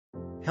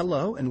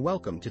Hello and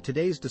welcome to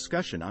today's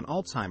discussion on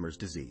Alzheimer's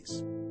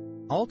disease.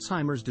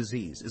 Alzheimer's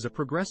disease is a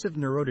progressive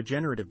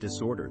neurodegenerative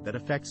disorder that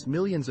affects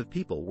millions of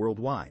people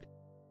worldwide.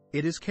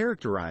 It is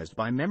characterized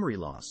by memory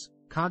loss,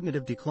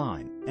 cognitive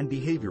decline, and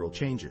behavioral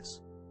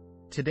changes.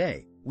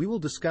 Today, we will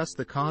discuss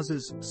the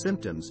causes,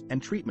 symptoms,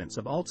 and treatments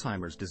of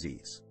Alzheimer's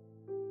disease.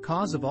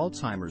 Cause of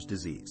Alzheimer's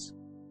disease.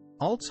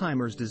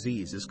 Alzheimer's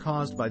disease is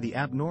caused by the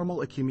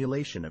abnormal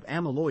accumulation of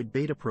amyloid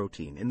beta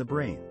protein in the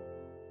brain.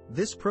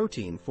 This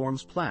protein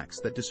forms plaques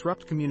that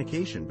disrupt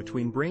communication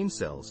between brain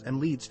cells and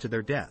leads to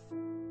their death.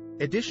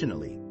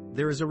 Additionally,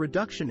 there is a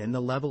reduction in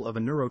the level of a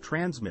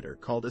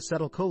neurotransmitter called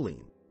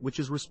acetylcholine, which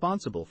is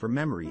responsible for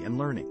memory and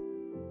learning.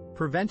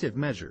 Preventive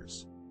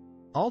measures.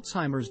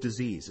 Alzheimer's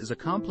disease is a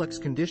complex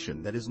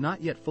condition that is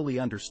not yet fully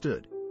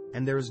understood,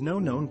 and there is no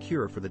known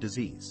cure for the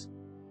disease.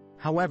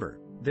 However,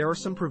 there are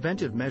some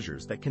preventive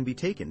measures that can be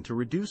taken to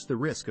reduce the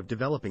risk of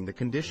developing the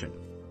condition.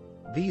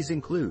 These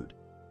include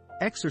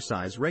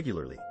exercise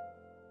regularly.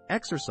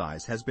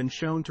 Exercise has been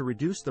shown to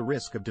reduce the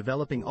risk of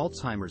developing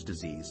Alzheimer's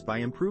disease by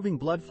improving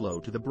blood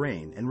flow to the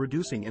brain and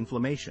reducing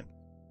inflammation.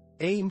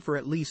 Aim for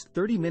at least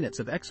 30 minutes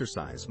of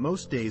exercise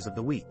most days of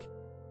the week.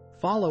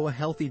 Follow a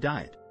healthy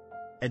diet.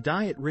 A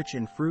diet rich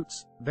in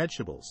fruits,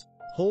 vegetables,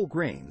 whole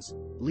grains,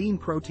 lean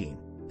protein,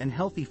 and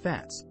healthy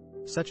fats,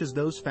 such as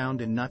those found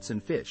in nuts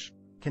and fish,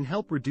 can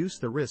help reduce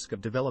the risk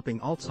of developing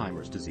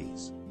Alzheimer's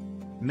disease.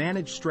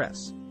 Manage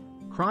stress.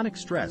 Chronic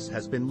stress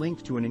has been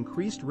linked to an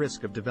increased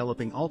risk of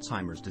developing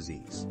Alzheimer's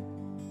disease.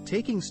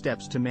 Taking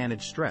steps to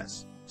manage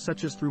stress,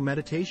 such as through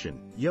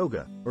meditation,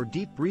 yoga, or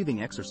deep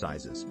breathing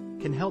exercises,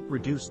 can help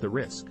reduce the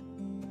risk.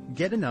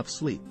 Get enough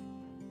sleep.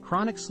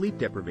 Chronic sleep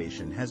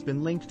deprivation has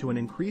been linked to an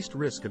increased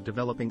risk of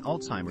developing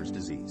Alzheimer's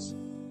disease.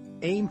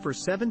 Aim for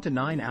 7 to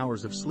 9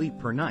 hours of sleep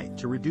per night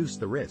to reduce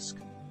the risk.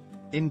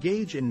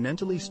 Engage in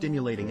mentally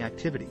stimulating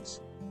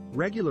activities.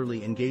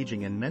 Regularly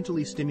engaging in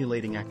mentally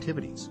stimulating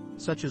activities,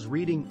 such as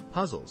reading,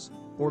 puzzles,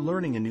 or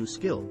learning a new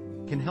skill,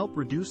 can help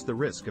reduce the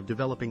risk of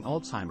developing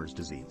Alzheimer's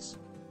disease.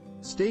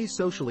 Stay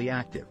socially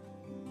active.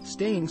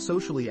 Staying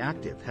socially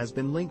active has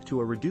been linked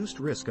to a reduced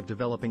risk of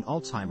developing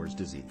Alzheimer's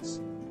disease.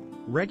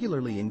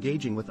 Regularly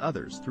engaging with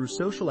others through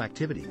social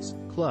activities,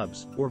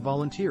 clubs, or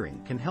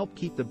volunteering can help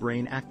keep the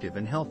brain active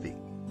and healthy.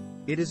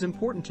 It is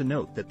important to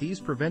note that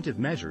these preventive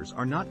measures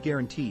are not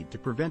guaranteed to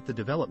prevent the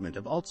development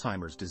of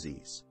Alzheimer's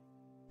disease.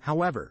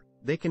 However,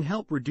 they can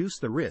help reduce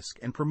the risk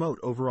and promote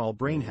overall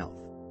brain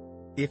health.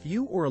 If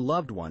you or a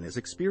loved one is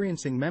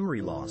experiencing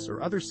memory loss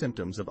or other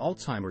symptoms of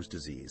Alzheimer's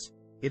disease,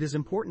 it is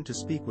important to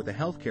speak with a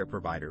healthcare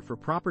provider for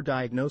proper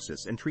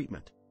diagnosis and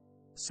treatment.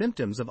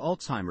 Symptoms of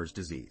Alzheimer's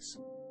disease.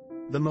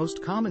 The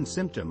most common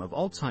symptom of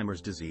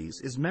Alzheimer's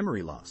disease is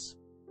memory loss.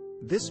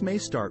 This may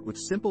start with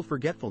simple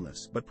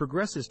forgetfulness but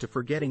progresses to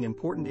forgetting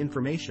important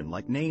information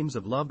like names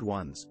of loved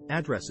ones,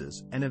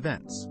 addresses, and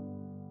events.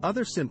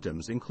 Other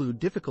symptoms include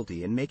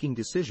difficulty in making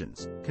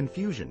decisions,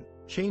 confusion,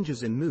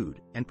 changes in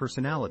mood, and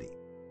personality.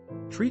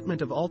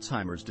 Treatment of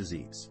Alzheimer's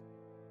disease.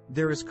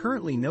 There is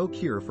currently no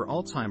cure for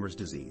Alzheimer's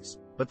disease,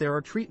 but there are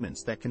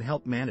treatments that can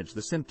help manage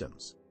the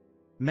symptoms.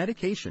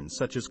 Medications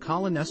such as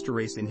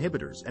cholinesterase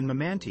inhibitors and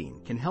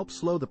memantine can help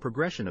slow the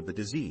progression of the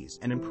disease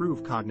and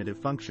improve cognitive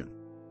function.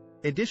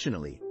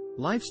 Additionally,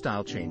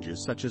 lifestyle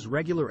changes such as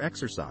regular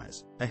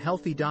exercise, a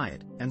healthy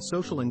diet, and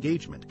social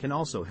engagement can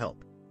also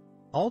help.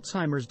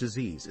 Alzheimer's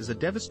disease is a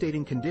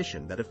devastating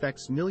condition that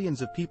affects millions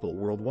of people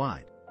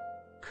worldwide.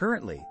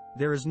 Currently,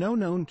 there is no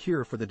known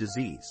cure for the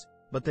disease,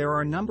 but there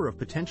are a number of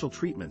potential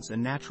treatments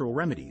and natural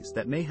remedies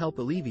that may help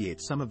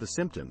alleviate some of the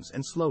symptoms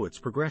and slow its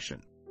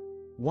progression.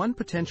 One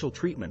potential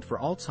treatment for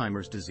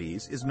Alzheimer's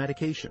disease is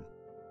medication.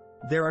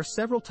 There are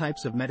several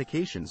types of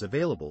medications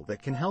available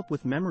that can help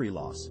with memory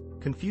loss,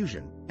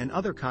 confusion, and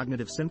other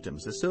cognitive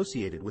symptoms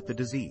associated with the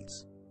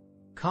disease.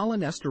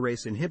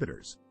 Cholinesterase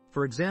inhibitors,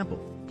 for example,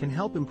 can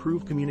help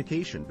improve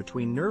communication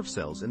between nerve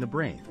cells in the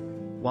brain,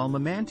 while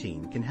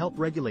memantine can help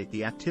regulate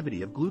the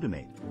activity of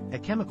glutamate, a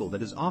chemical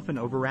that is often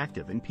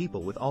overactive in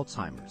people with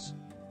Alzheimer's.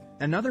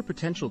 Another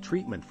potential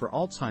treatment for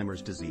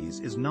Alzheimer's disease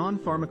is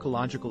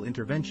non-pharmacological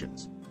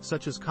interventions,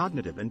 such as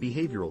cognitive and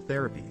behavioral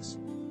therapies.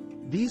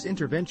 These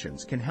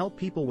interventions can help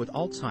people with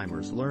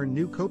Alzheimer's learn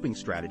new coping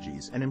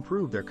strategies and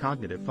improve their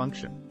cognitive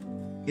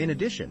function. In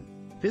addition,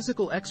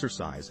 physical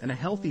exercise and a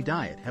healthy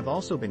diet have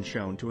also been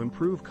shown to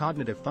improve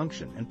cognitive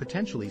function and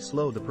potentially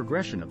slow the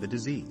progression of the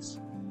disease.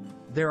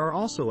 There are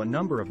also a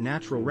number of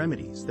natural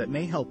remedies that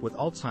may help with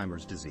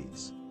Alzheimer's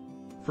disease.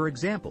 For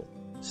example,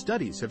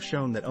 studies have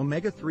shown that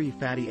omega-3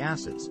 fatty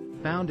acids,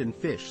 found in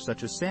fish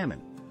such as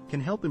salmon, can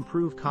help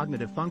improve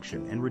cognitive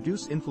function and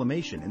reduce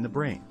inflammation in the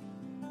brain.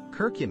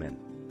 Curcumin,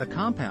 a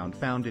compound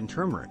found in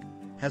turmeric,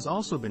 has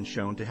also been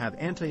shown to have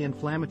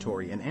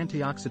anti-inflammatory and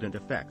antioxidant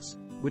effects,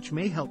 which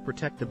may help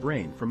protect the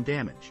brain from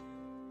damage.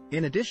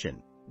 In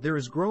addition, there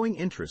is growing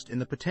interest in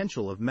the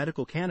potential of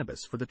medical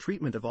cannabis for the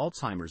treatment of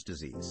Alzheimer's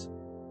disease.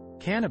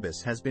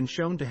 Cannabis has been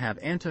shown to have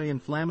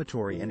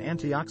anti-inflammatory and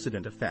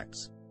antioxidant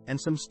effects, and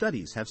some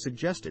studies have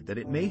suggested that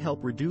it may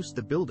help reduce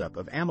the buildup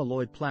of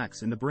amyloid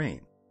plaques in the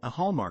brain, a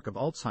hallmark of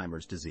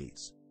Alzheimer's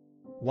disease.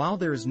 While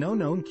there is no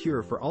known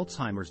cure for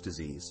Alzheimer's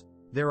disease,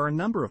 there are a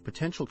number of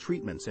potential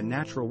treatments and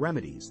natural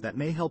remedies that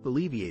may help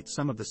alleviate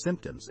some of the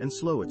symptoms and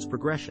slow its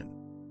progression.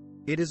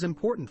 It is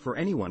important for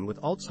anyone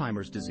with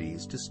Alzheimer's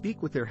disease to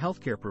speak with their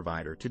healthcare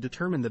provider to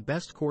determine the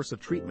best course of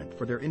treatment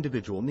for their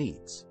individual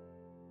needs.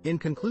 In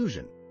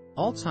conclusion,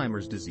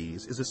 Alzheimer's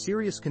disease is a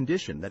serious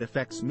condition that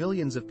affects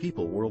millions of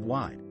people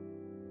worldwide.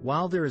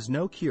 While there is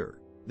no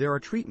cure, there are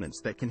treatments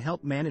that can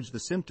help manage the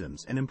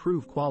symptoms and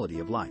improve quality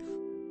of life.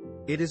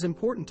 It is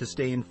important to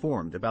stay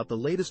informed about the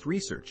latest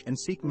research and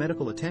seek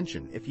medical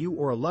attention if you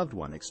or a loved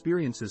one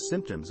experiences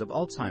symptoms of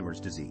Alzheimer's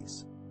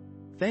disease.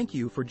 Thank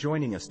you for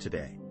joining us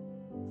today.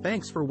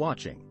 Thanks for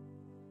watching.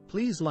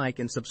 Please like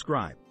and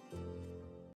subscribe.